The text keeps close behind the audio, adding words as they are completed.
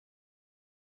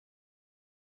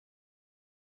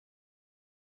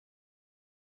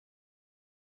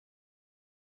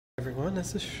Everyone,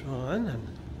 this is Sean, and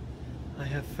I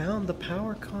have found the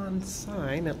PowerCon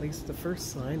sign, at least the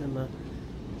first sign in the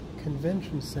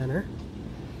convention center.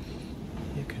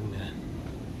 You can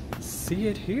see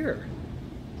it here.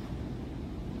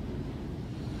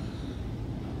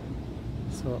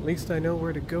 So at least I know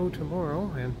where to go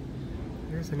tomorrow, and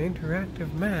there's an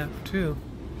interactive map too.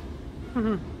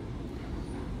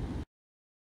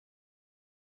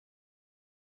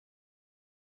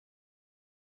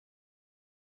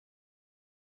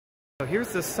 So here's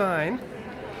the sign.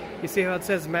 You see how it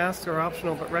says masks are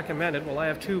optional but recommended? Well, I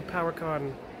have two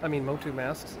MOTU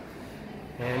masks.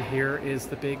 And here is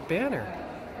the big banner.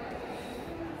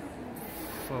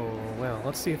 Oh, well,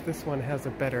 let's see if this one has a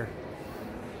better...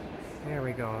 There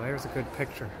we go, there's a good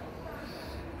picture.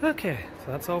 Okay,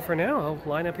 so that's all for now. I'll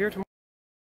line up here tomorrow.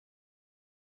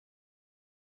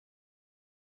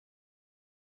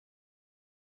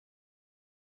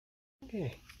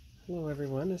 Okay. Hello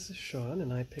everyone, this is Sean,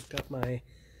 and I picked up my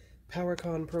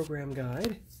PowerCon program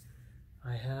guide.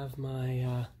 I have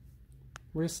my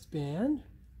wristband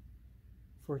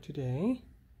for today,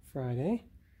 Friday,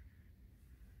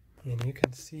 and you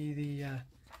can see the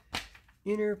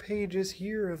inner pages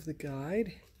here of the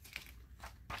guide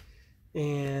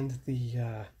and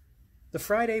the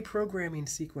Friday programming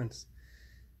sequence.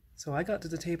 So I got to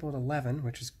the table at 11,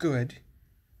 which is good.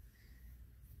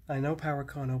 I know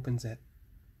PowerCon opens at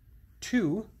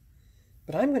 2,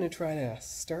 but I'm going to try to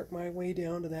start my way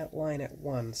down to that line at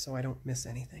 1 so I don't miss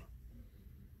anything.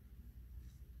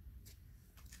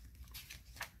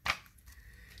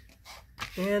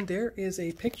 And there is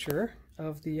a picture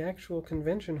of the actual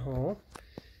convention hall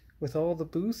with all the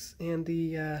booths and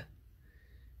the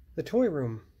toy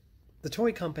room, the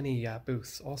toy company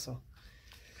booths also.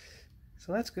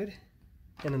 So that's good.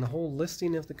 And then the whole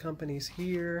listing of the companies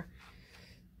here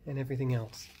and everything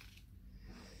else.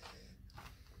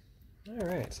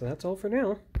 Alright, so that's all for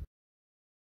now.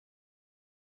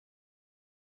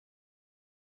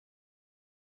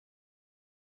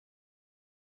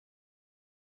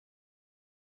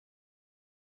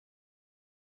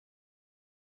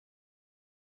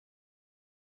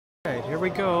 Alright, here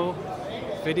we go.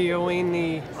 Videoing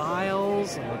the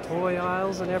aisles and the toy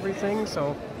aisles and everything,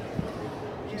 so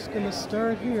just gonna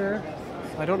start here.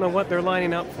 I don't know what they're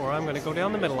lining up for. I'm gonna go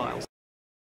down the middle aisles.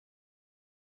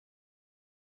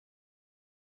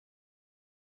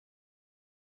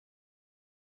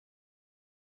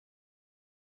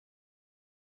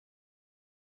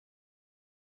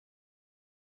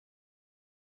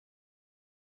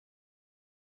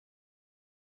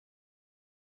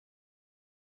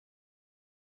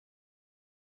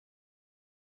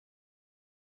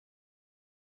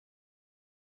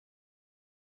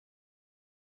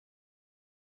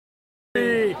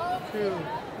 Three, two,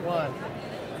 one.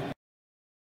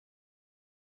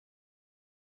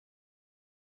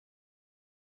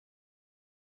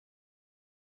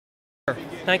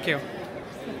 Thank you.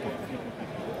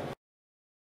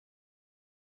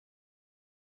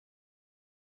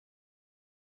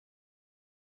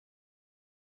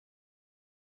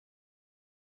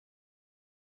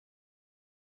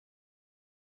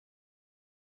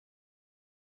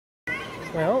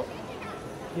 Well,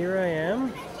 here I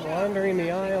am, wandering the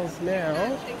aisles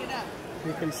now.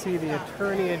 You can see the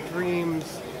Eternia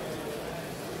Dreams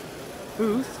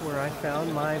booth where I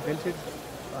found my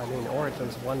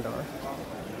Origins Wondar.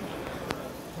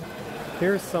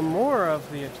 Here's some more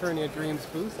of the Eternia Dreams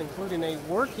booth, including a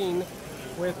working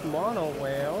with mono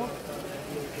whale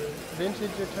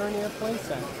vintage Eternia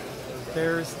playset.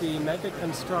 There's the Mega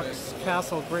Constructs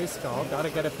Castle Grayskull. Gotta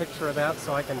get a picture of that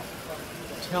so I can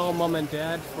tell Mom and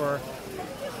Dad for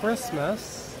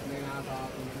Christmas.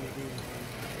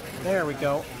 There we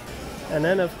go. And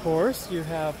then of course you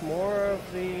have more of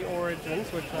the Origins,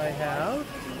 which I have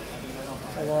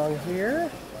along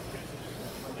here.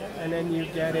 And then you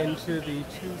get into the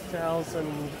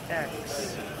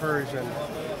 2000X version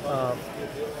of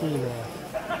He-Man.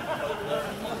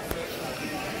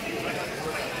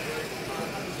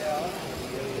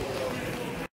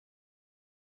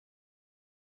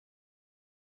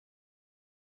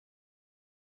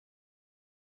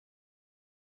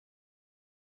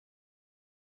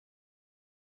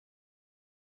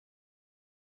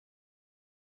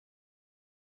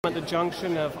 At the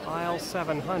junction of aisle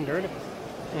 700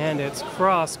 and its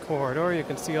cross corridor. You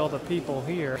can see all the people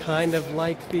here. Kind of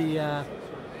like the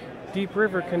Deep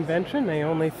River Convention. They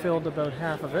only filled about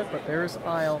half of it, but there's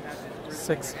aisle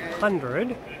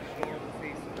 600.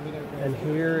 And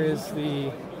here is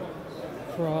the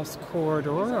cross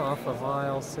corridor off of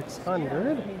aisle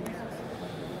 600.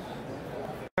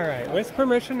 Alright, with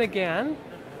permission again,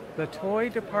 the toy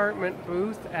department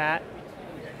booth at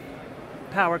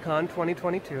PowerCon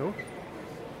 2022.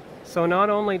 So not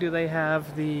only do they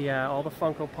have the all the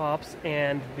Funko Pops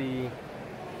and the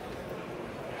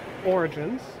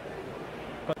Origins,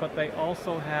 but they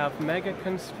also have Mega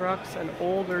Constructs and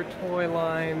older toy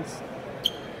lines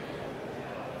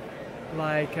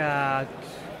like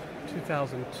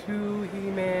 2002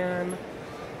 He-Man,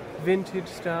 vintage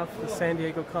stuff, the San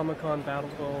Diego Comic-Con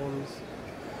Battle Bones,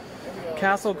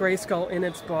 Castle Grayskull in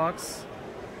its box,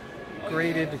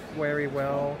 graded very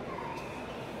well,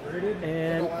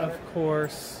 and of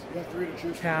course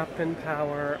Captain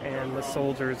Power and the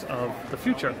Soldiers of the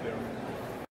Future.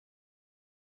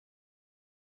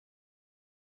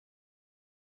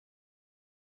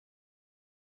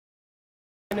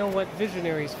 I know what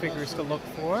Visionaries figures to look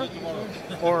for,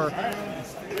 or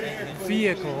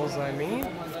vehicles, I mean.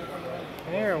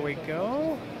 There we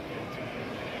go.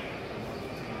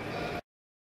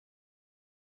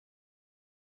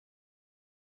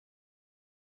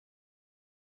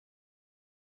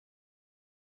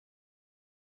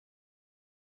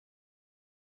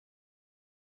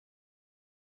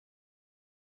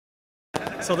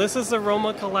 So this is the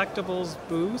Roma Collectibles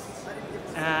booth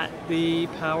at the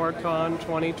PowerCon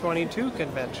 2022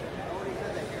 convention.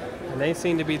 And they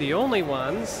seem to be the only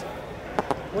ones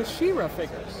with She-Ra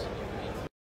figures.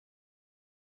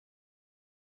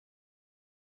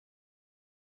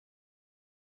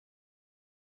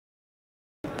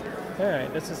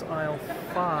 Alright, this is aisle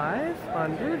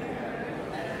 500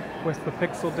 with the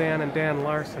Pixel Dan and Dan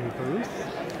Larson booth.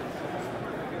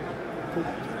 Ooh.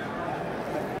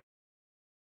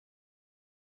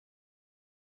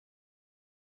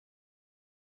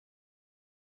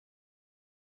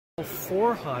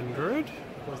 400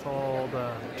 with all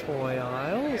the toy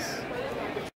aisles.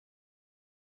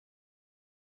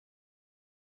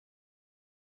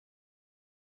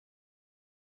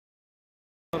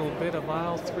 A little bit of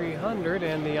aisle 300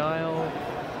 and the aisle,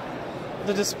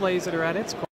 the displays that are at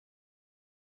its corner.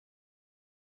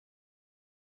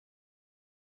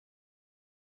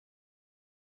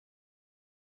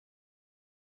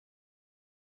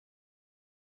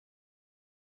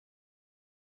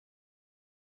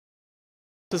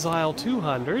 This is aisle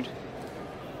 200,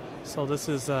 so this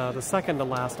is the second to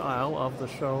last aisle of the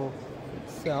show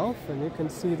itself, and you can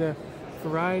see the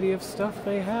variety of stuff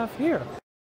they have here.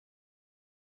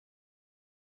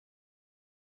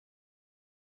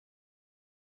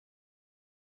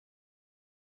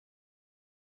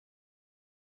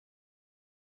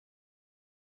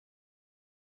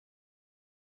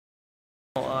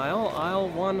 Aisle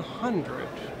 100.